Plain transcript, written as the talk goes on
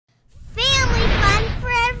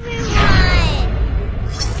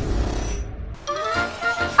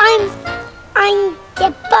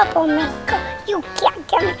bubble maker. You can't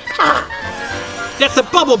get me. That's a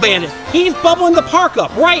bubble bandit. He's bubbling the park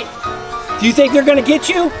up, right? Do you think they're gonna get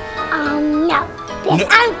you? No. Because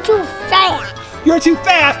I'm too fast. You're too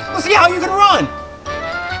fast. Let's see how you can run.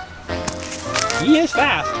 He is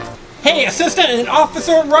fast. Hey, Assistant and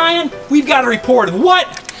Officer Ryan, we've got a report of what?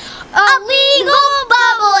 Illegal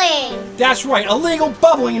bubbling. That's right, illegal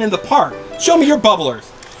bubbling in the park. Show me your bubblers.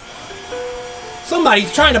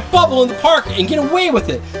 Somebody's trying to bubble in the park and get away with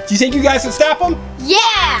it. Do you think you guys can stop them?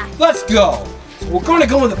 Yeah. Let's go. We're going to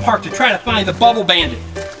go in the park to try to find the bubble bandit.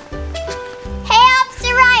 Hey,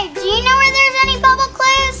 Officer Ryan, do you know where there's any bubble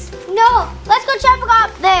clues? No. Let's go check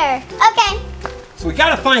up there. Okay. So we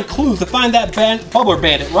got to find clues to find that bubbler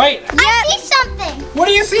bandit, right? Yeah. I see something. What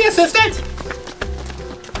do you see, Assistant?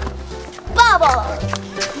 Bubble.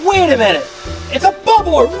 Wait a minute. It's a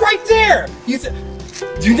bubbler right there.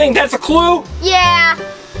 Do you think that's a clue? Yeah.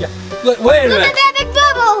 Yeah. Wait a minute. Look at that big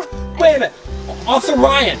bubble. Wait a minute. Officer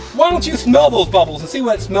Ryan, why don't you smell those bubbles and see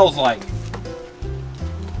what it smells like?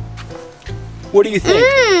 What do you think?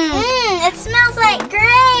 It smells like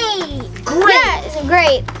grape. Grape. Yeah, it's a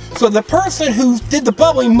grape. So the person who did the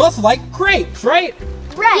bubbling must like grapes, right?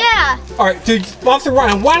 Right. Yeah. All right, dude, Officer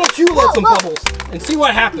Ryan, why don't you let some bubbles and see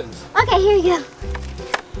what happens? Okay, here you go.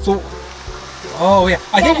 So, oh yeah,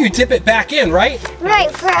 I think you dip it back in, right?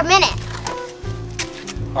 Right, for a minute.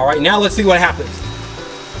 All right, now let's see what happens.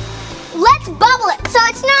 Let's bubble it so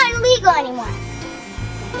it's not illegal anymore.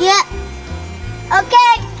 Yep.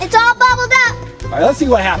 Okay, it's all bubbled up. All right, let's see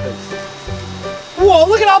what happens. Whoa,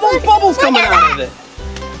 look at all those bubbles coming out of it.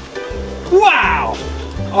 Wow.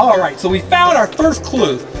 All right, so we found our first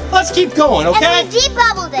clue. Let's keep going, okay? And we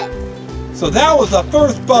de-bubbled it. So that was the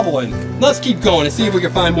first bubbling. Let's keep going and see if we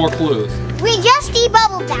can find more clues. We just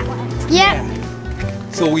de-bubbled that one. Yeah.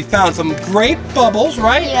 So we found some grape bubbles,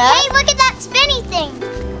 right? Yeah. Hey, look at that spinny thing.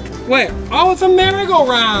 Wait, oh, it's a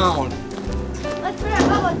merry-go-round. Let's put our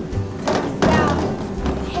bubble down.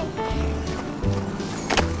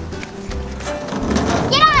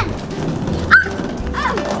 Get on.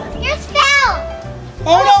 Oh, yours fell.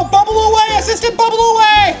 Oh no, bubble away, assistant, bubble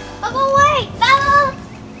away. Bubble away, bubble.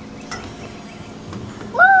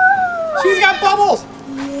 Woo. She's got bubbles.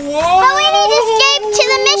 Whoa. But we need to escape to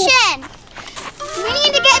the mission. We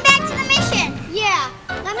need to get back to the mission. Yeah.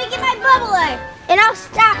 Let me get my bubbler. And I'll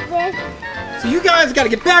stop this. So you guys got to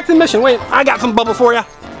get back to the mission. Wait, I got some bubbles for you.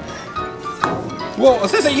 Whoa,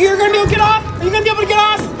 assistant, you're going to be able to get off? Are you going to be able to get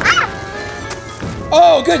off? Ah.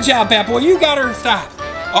 Oh, good job, Bad Boy. You got her stopped.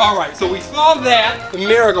 All right, so we saw that, the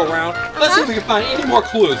merry-go-round. Let's see if we can find any more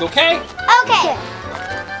clues, okay? Okay.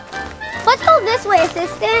 Let's go this way,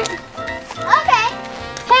 assistant. Okay.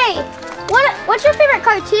 Hey, what's your favorite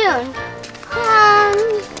cartoon?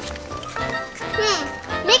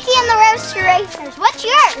 Mickey and the Roaster Racers. What's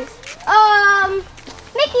yours?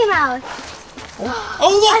 Mickey Mouse. Oh,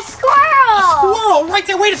 look! A squirrel! A squirrel right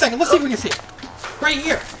there. Wait a second. Let's see if we can see it. Right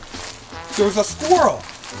here. There's a squirrel.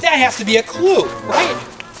 That has to be a clue, right?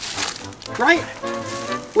 Right?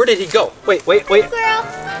 Where did he go? Wait. Squirrel.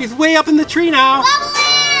 He's way up in the tree now. Bubble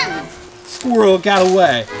in! Squirrel got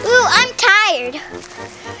away. Ooh, I'm tired.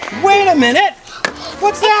 Wait a minute.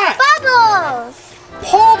 What's that? Bubbles!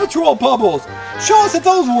 Paw Patrol bubbles. Show us if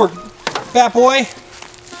those work, Fat Boy.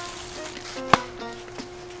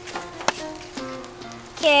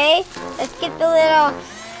 Okay, let's get the little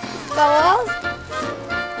bubbles.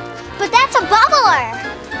 But that's a bubbler.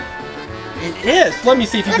 It is. Let me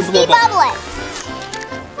see if you Let's can blow bubbles. de-bubble it.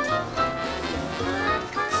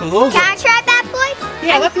 So those Can are... I try, Bad Boy?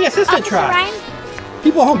 Yeah, let the assistant Officer try. Ryan?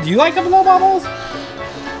 People at home, do you like to blow bubbles?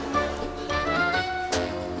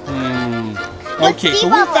 Okay, so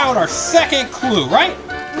we found our second clue, right?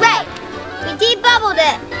 Right. We de-bubbled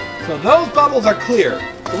it. So those bubbles are clear.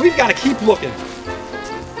 So we've got to keep looking.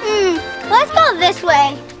 Let's go this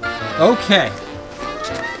way. Okay.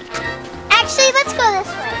 Actually, let's go this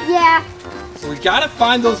way. Yeah. So we got to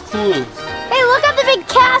find those clues. Hey, look at the big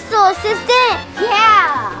castle, assistant.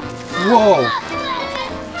 Yeah. Whoa.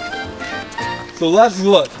 So let's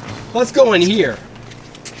look. Let's go in here.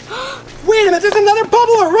 Wait a minute, there's another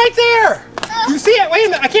bubbler right there. You see it? Wait a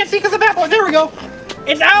minute, I can't see because of that one. There we go.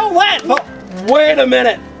 It's outlet. But wait a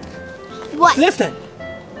minute. What? Assistant.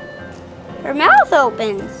 Her mouth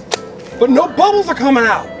opens. But no bubbles are coming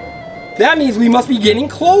out. That means we must be getting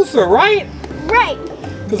closer, right? Right.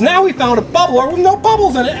 Because now we found a bubbler with no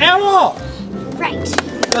bubbles in it at all. Right.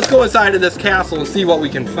 Let's go inside of this castle and see what we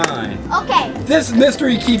can find. Okay. This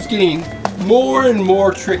mystery keeps getting more and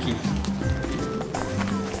more tricky.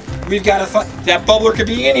 We've got to find... That bubbler could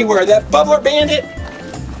be anywhere. That bubbler bandit,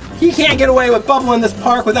 he can't get away with bubbling this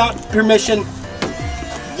park without permission.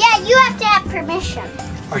 Yeah, you have to have permission.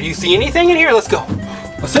 Are you see anything in here? Let's go.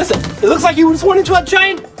 What's this? It looks like you just went into a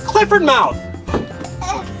giant Clifford mouth.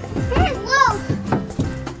 Whoa.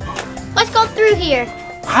 Let's go through here.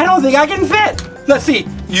 I don't think I can fit. Let's see.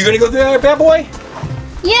 You gonna go through there, bad boy?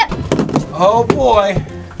 Yep. Oh boy.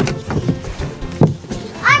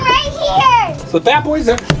 I'm right here. So the bad boy's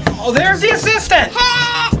there. Oh, there's the assistant.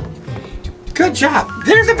 Good job.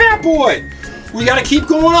 There's the bad boy. We gotta keep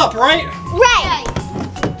going up, right? Right.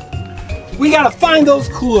 We gotta find those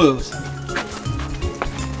clues.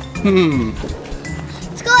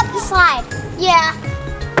 Let's go up the slide. Yeah.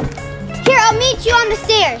 Here, I'll meet you on the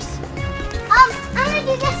stairs. I'm gonna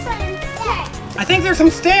do this one instead. I think there's some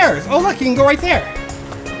stairs. Oh look, you can go right there.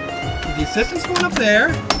 The assistant's going up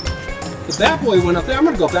there. The bad boy went up there. I'm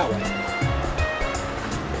gonna go up that way.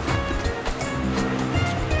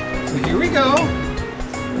 So here we go.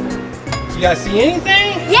 You guys see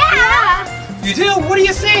anything? Yeah. You do? What do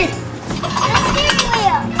you see? The steering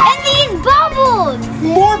wheel. And these bubbles.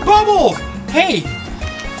 More bubbles. Hey,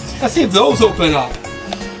 let's see if those open up.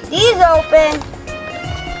 These open.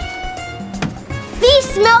 These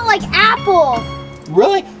smell like apple.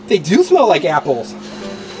 Really? They do smell like apples.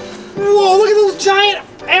 Whoa, look at those giant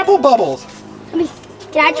apple bubbles.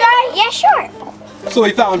 Can I try? Yeah, sure. So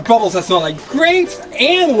we found bubbles that smell like grapes,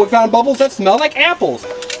 and we found bubbles that smell like apples.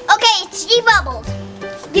 Okay, it's de-bubbled.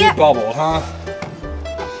 Deep bubble, huh?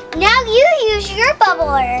 Now you use your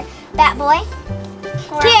bubbler, Bat Boy.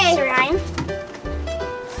 Okay, Ryan.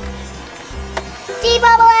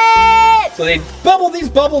 De-bubble it. So they bubbled these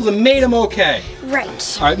bubbles and made them okay.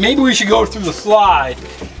 Right. All right, maybe we should go through the slide.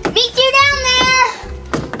 Meet you down there.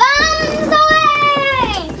 Bums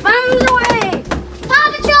away. Bums away.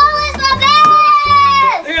 Paw Patrol is the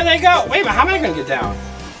best. There they go. Wait a minute, how am I gonna get down?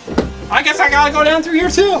 I guess I gotta go down through here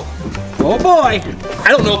too. Oh boy. I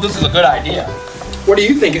don't know if this is a good idea. What do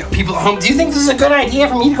you think, people at home? Do you think this is a good idea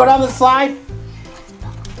for me to go down the slide?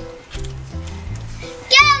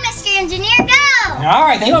 Go, Mr. Engineer, go. All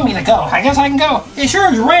right, they want me to go. I guess I can go. It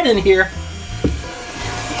sure is red in here.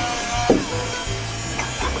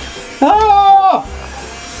 Oh!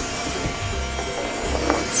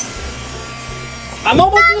 I'm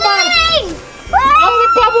almost to the bottom. Oh,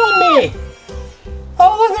 they're bubbling me.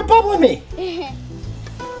 Oh, look, they're bubbling me.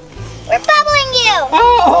 We're bubbling you.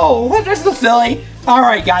 Oh, that's so silly. All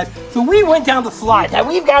right, guys. So we went down the slide. Now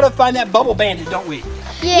we've got to find that bubble bandit, don't we?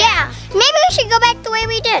 Yeah. Maybe we should go back the way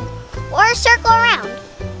we did. Or circle around.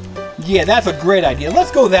 Yeah, that's a great idea.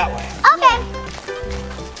 Let's go that way. Okay.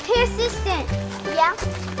 Hey, assistant. Yeah?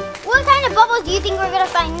 What kind of bubbles do you think we're going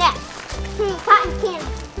to find next? Cotton candy.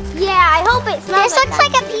 Yeah, I hope it smells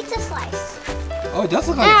like a pizza slice. Oh, it does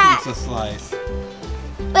look like a pizza slice.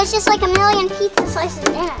 But it's just like a million pizza slices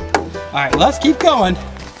in it. All right, let's keep going.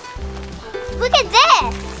 Look at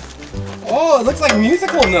this. Oh, it looks like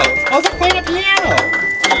musical notes. Oh, they're playing a piano.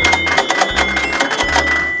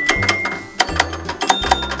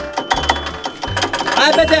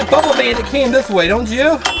 I bet that bubble bandit came this way, don't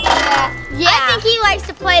you? Yeah. I think he likes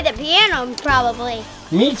to play the piano, probably.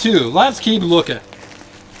 Me too. Let's keep looking.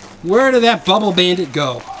 Where did that bubble bandit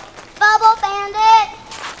go? Bubble bandit.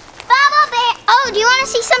 Bubble bandit. Oh, do you want to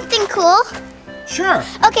see something cool? Sure.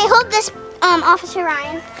 Okay, hold this, Officer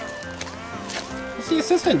Ryan. What's the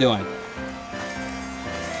assistant doing?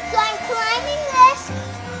 So I'm climbing this,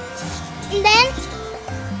 and then...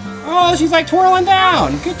 Oh, she's like twirling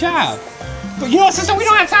down. Good job. But you know, assistant, we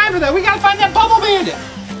don't have time for that. We gotta find that bubble bandit.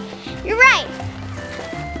 You're right.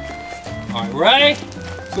 All right, ready?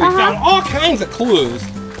 So we found all kinds of clues,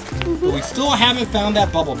 but we still haven't found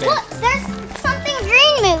that bubble bandit. Look, there's something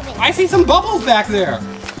green moving. I see some bubbles back there.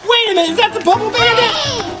 Wait a minute, is that the bubble bandit?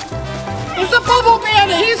 It's the bubble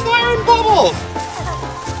bandit. He's firing bubbles.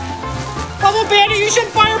 Bubble bandit, you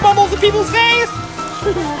shouldn't fire bubbles in people's face.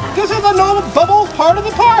 This is the no bubble part of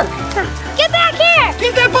the park. Get back here.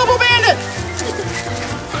 Get that bubble bandit.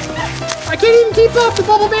 I can't even keep up. The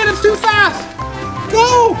bubble bandit's too fast.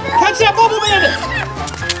 Go! Catch that bubble bandit.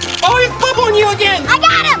 Oh, he's bubbling you again. I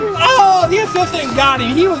got him. Oh, the assistant got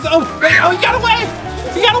him. He was, oh, wait, oh, he got away.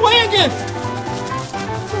 He got away again.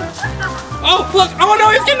 Oh, look. Oh, no,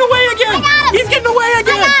 he's getting away again. I got him. He's getting away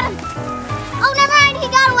again. I got him. Oh, never mind. He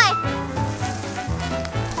got away.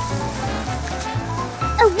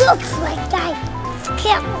 It looks like I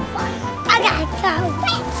camouflage. I gotta go.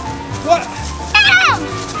 What? Get him.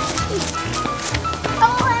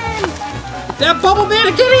 Pull him. That bubble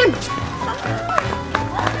bandit, get him.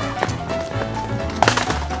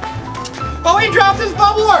 Oh, he dropped his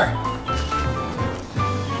bubbler.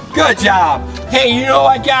 Good job. Hey, you know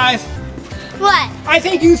what, guys? What? I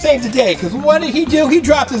think you saved the day, because what did he do? He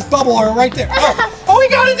dropped his bubbler right there. Oh, we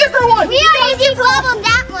got a different one. We already de-bubbled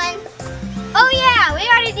that one. Oh yeah, we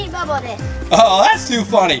already de-bubbled it. Oh, that's too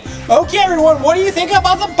funny. Okay, everyone, what do you think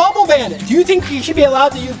about the Bubble Bandit? Do you think you should be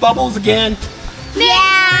allowed to use bubbles again? Yeah.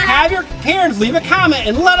 Have your parents leave a comment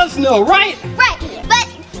and let us know, right? Right,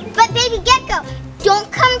 but baby Gecko,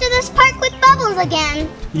 don't come to this park with bubbles again.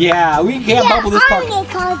 Yeah, we can't bubble this park. I'm gonna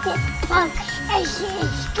call this park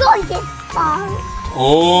Explosion Park.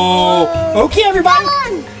 Oh, okay, everybody.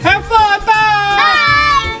 Have fun.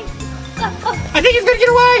 Bye. I think he's gonna get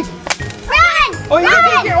away. Run! Oh, he's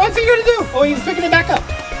gonna get, what's he gonna do? Oh, he's picking it back up.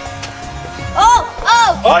 Oh,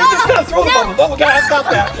 he's just gonna throw the bubble. Oh, we gotta stop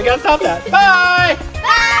that. We gotta stop that. Bye.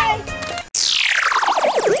 Bye.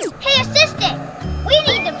 Hey, assistant, we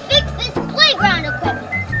need to fix this playground equipment.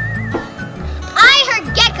 I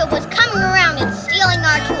heard Gecko was coming around and stealing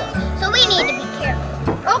our tools, so we need to be careful.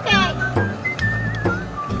 Okay.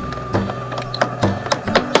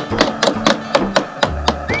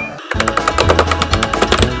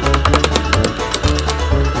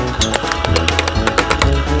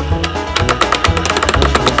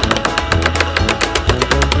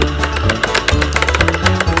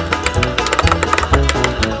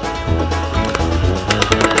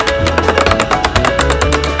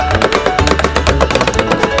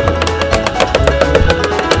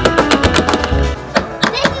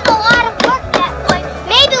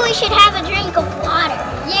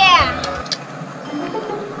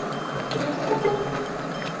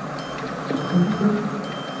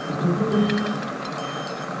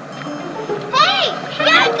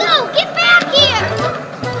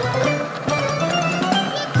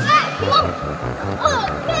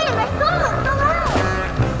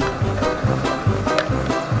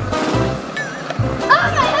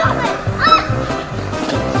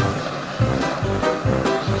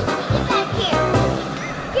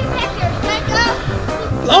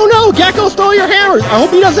 Oh no, Gecko stole your hammers. I hope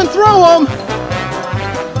he doesn't throw them.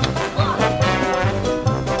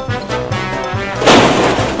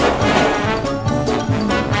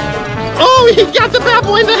 Oh, he got the Bad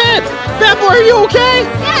Boy in the head. Bad Boy, are you okay?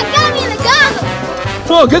 Yeah, it got me in the goggles.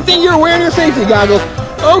 Oh, good thing you're wearing your safety goggles.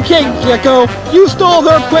 Okay, Gecko, you stole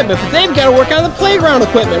their equipment, but they've got to work on the playground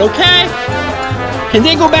equipment, okay? Can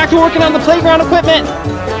they go back to working on the playground equipment?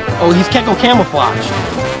 Oh, he's Gecko camouflage.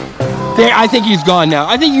 There, I think he's gone now.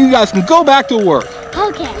 I think you guys can go back to work.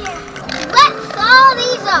 Okay. Let's solve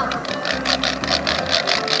these up.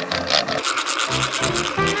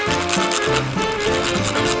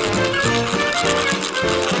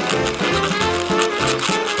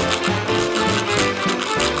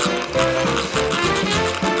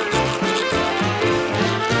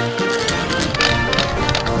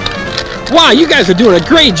 Wow, you guys are doing a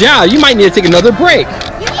great job. You might need to take another break.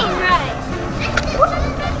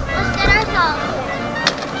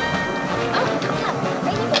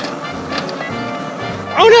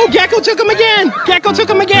 Oh no, Gecko took him again! Gecko took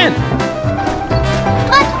him again!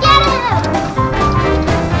 Let's get him!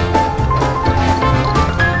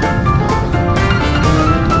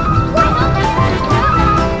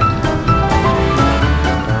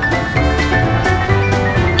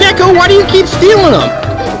 Gecko, why do you keep stealing them?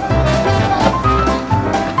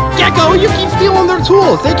 Gecko, you keep stealing their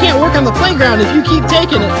tools. They can't work on the playground if you keep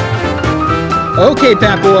taking it. Okay,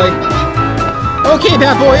 Pat Boy. Okay,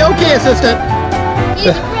 Pat Boy. Okay, assistant.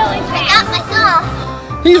 He's really fast. I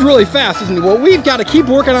saw. He's really fast, isn't he? Well, we've got to keep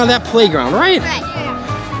working on that playground, right? Right.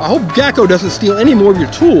 I hope Gecko doesn't steal any more of your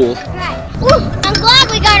tools. Right. Woo, I'm glad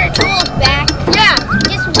we got our tools back. Yeah.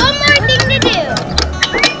 Just one more thing to do.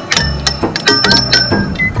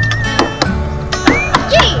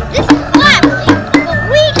 Gee, this is wobbly, but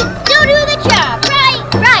we can still do the job. Right.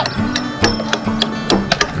 Right.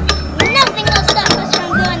 Nothing will stop us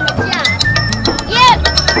from doing the job. Yep.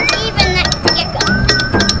 Even that Gecko.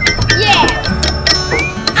 Yeah.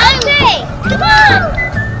 Okay. Come on.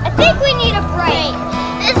 I think we need a break.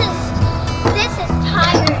 This is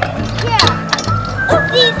tiring. Yeah.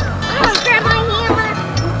 Oopsies. I'm gonna grab my hammer and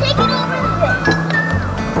take it over this.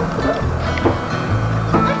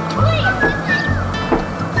 Let's play it.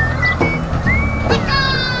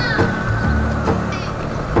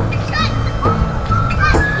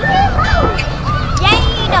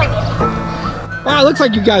 Wow, it looks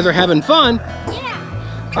like you guys are having fun.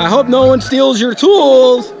 Yeah. I hope no one steals your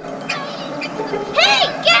tools. Hey,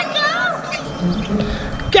 Gecko!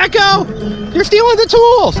 Gecko, you're stealing the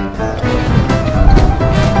tools.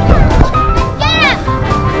 Get him!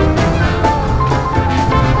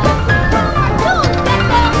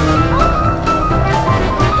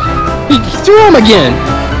 He threw them again.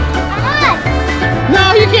 Come on! No,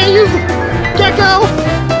 you can't use Gecko.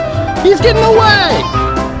 He's getting away. Go!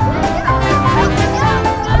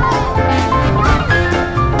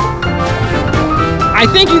 I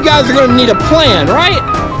think you guys are gonna need a plan, right?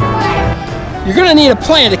 You're gonna need a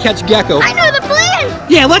plan to catch Gecko. I know the plan!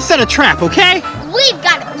 Yeah, let's set a trap, okay? We've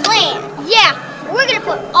got a plan. Yeah, we're gonna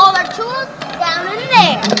put all our tools down in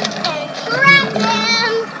there and trap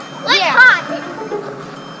them. Let's hide it.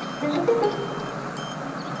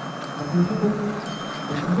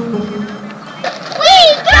 We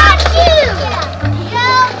got you!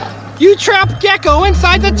 Yeah. You trapped Gecko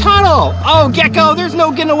inside the tunnel. Oh, Gecko, there's no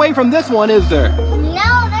getting away from this one, is there?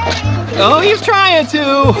 No, there isn't. Oh, he's trying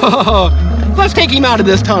to. Let's take him out of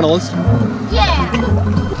this tunnel. Yeah.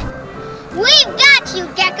 We've got you,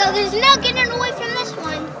 Gecko. There's no getting away from this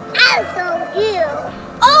one. Also you.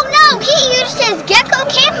 Oh no, he used his Gecko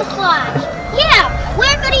camouflage. Yeah,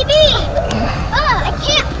 where could he be? I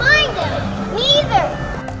can't find him. Me either.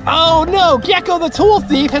 Oh no, Gecko the tool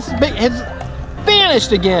thief has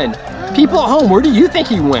vanished again. People at home, where do you think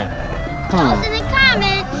he went? Tell us in the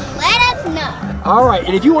comments. Let us know. All right,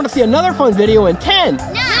 and if you want to see another fun video in 10,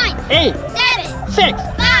 9, 8, 7, 6,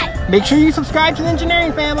 5, make sure you subscribe to the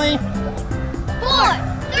Engineering Family. 4,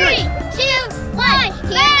 3, 2, 1.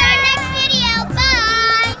 Here's our next video.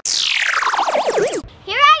 Bye.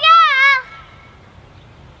 Here I go.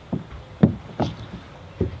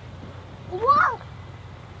 Whoa.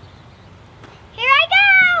 Here I go.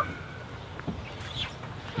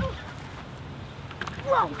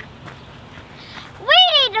 Whoa. We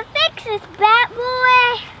need to fix this, Batboy.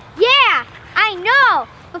 Yeah, I know.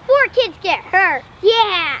 Before kids get hurt.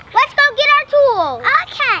 Yeah. Let's go get our tools.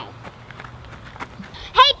 Okay.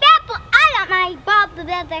 Hey, Batboy, I got my Bob the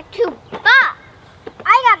Builder 2 box.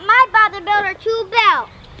 I got my Bob the Builder 2 belt.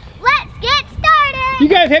 Let's get started. You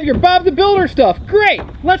guys have your Bob the Builder stuff. Great.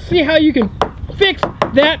 Let's see how you can fix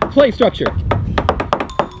that play structure.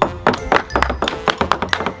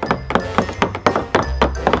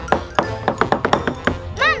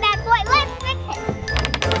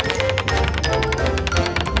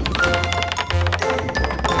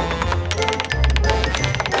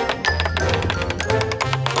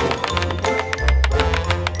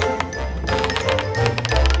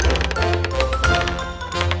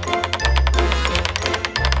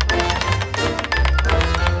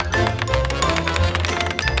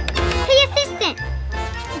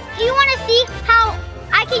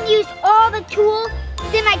 Tools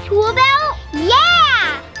in my tool belt?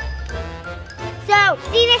 Yeah! So,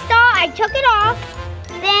 see this saw? I took it off.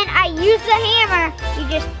 Then I used the hammer. You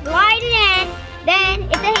just slide it in. Then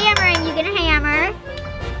it's a hammer and you get a hammer.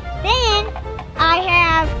 Then I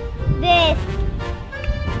have this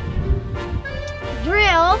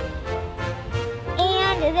drill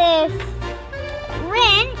and this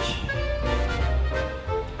wrench.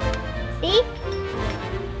 See?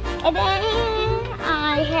 And then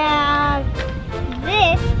I have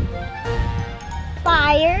this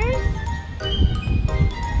pliers.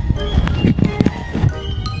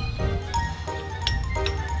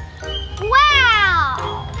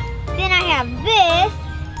 Wow! Then I have this,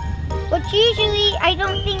 which usually I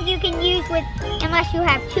don't think you can use with unless you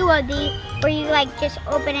have two of these, where you like just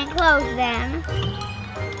open and close them.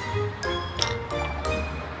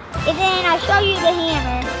 And then I'll show you the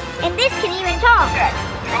hammer. And this can even talk. Check.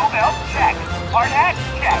 Tool belt, check. Hard hat,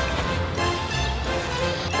 check.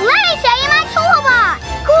 Let me show you my toolbox.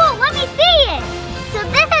 Cool, let me see it. So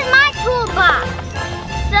this is my toolbox.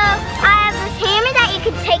 So I have this hammer that you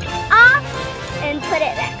can take off and put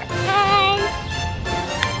it there.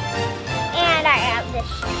 And I have this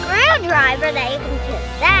screwdriver that you can do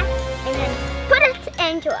that and then put it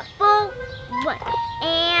into a full one.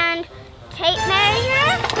 And tape measure.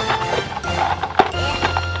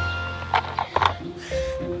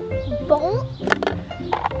 Bolt.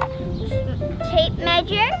 Tape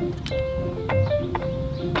measure.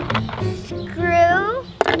 Screw.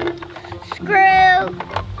 Screw.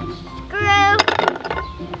 Screw.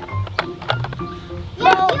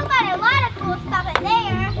 Yeah, you got a lot of cool stuff in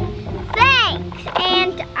there. Thanks.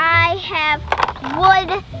 And I have wood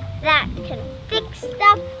that can fix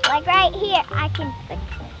stuff. Like right here, I can fix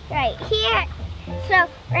it right here. So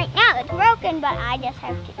right now it's broken, but I just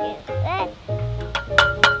have to do that.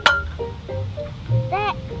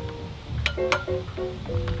 That.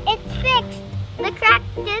 It's fixed. The crack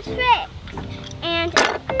is fixed. And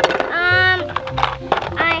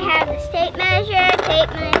I have this tape measure,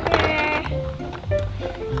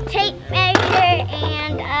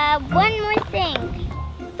 and one more thing.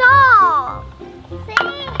 Saw.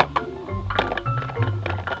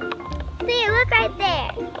 See, look right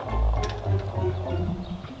there.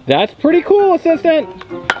 That's pretty cool, assistant.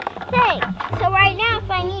 Thanks. So right now, if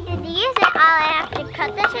I needed to use it, I'll have to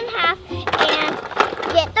cut this in half and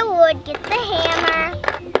get the wood, get the hammer,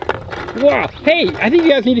 Wow. Hey, I think you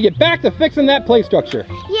guys need to get back to fixing that play structure.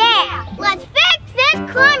 Yeah, let's fix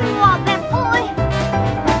this climbing wall, big boy.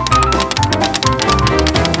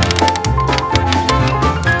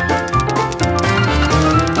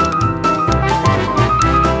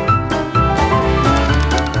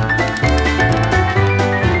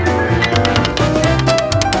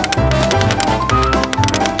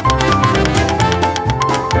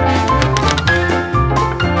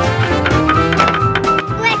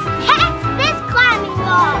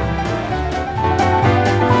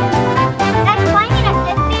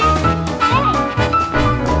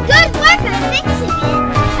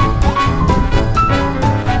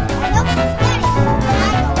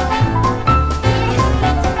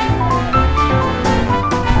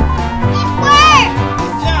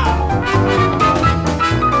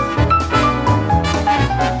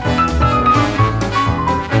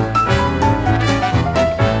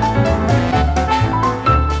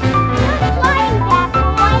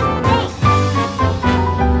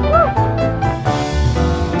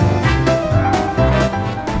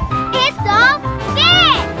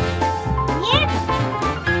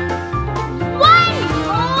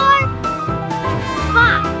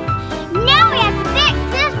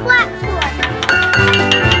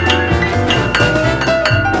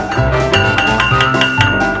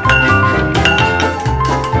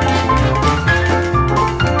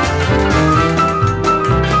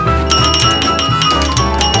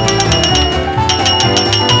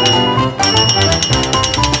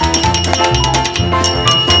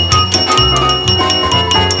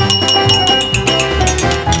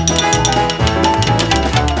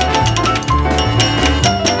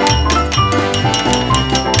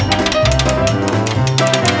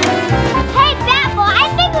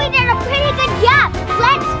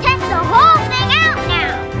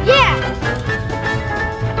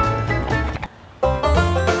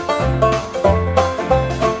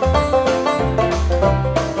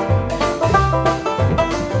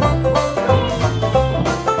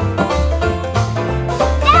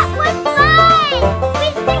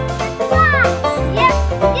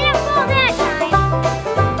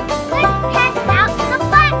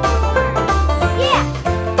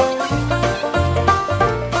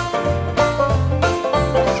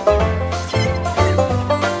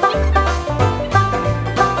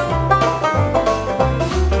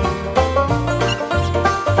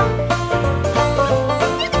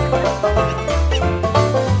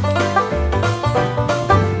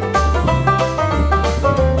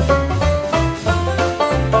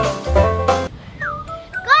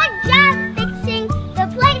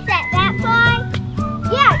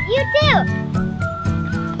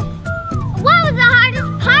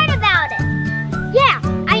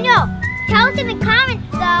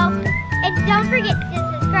 Don't forget to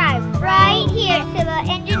subscribe right here to the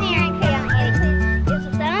Engineering Family. Give us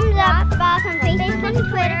a thumbs up, follow us on Facebook and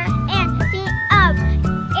Twitter, and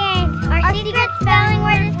and our secret spelling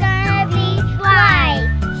word is gonna be slide.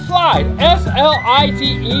 Slide.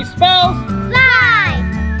 S-L-I-D-E spells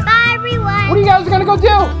Slide. Bye everyone. What are you guys gonna go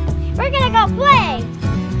do? We're gonna go play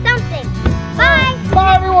something. Bye.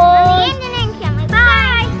 Bye everyone. The Engineering Family.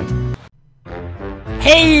 Bye.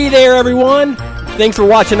 Hey there everyone. Thanks for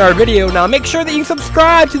watching our video. Now make sure that you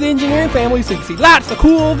subscribe to the Engineering Family so you can see lots of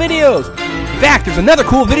cool videos. In fact, there's another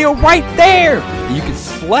cool video right there. You can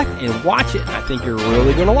select and watch it. I think you're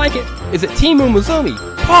really going to like it. Is it Team Umizoomi,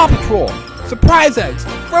 Paw Patrol, Surprise Eggs,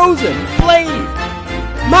 Frozen, Blade,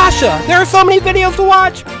 Masha? There are so many videos to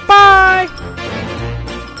watch. Bye!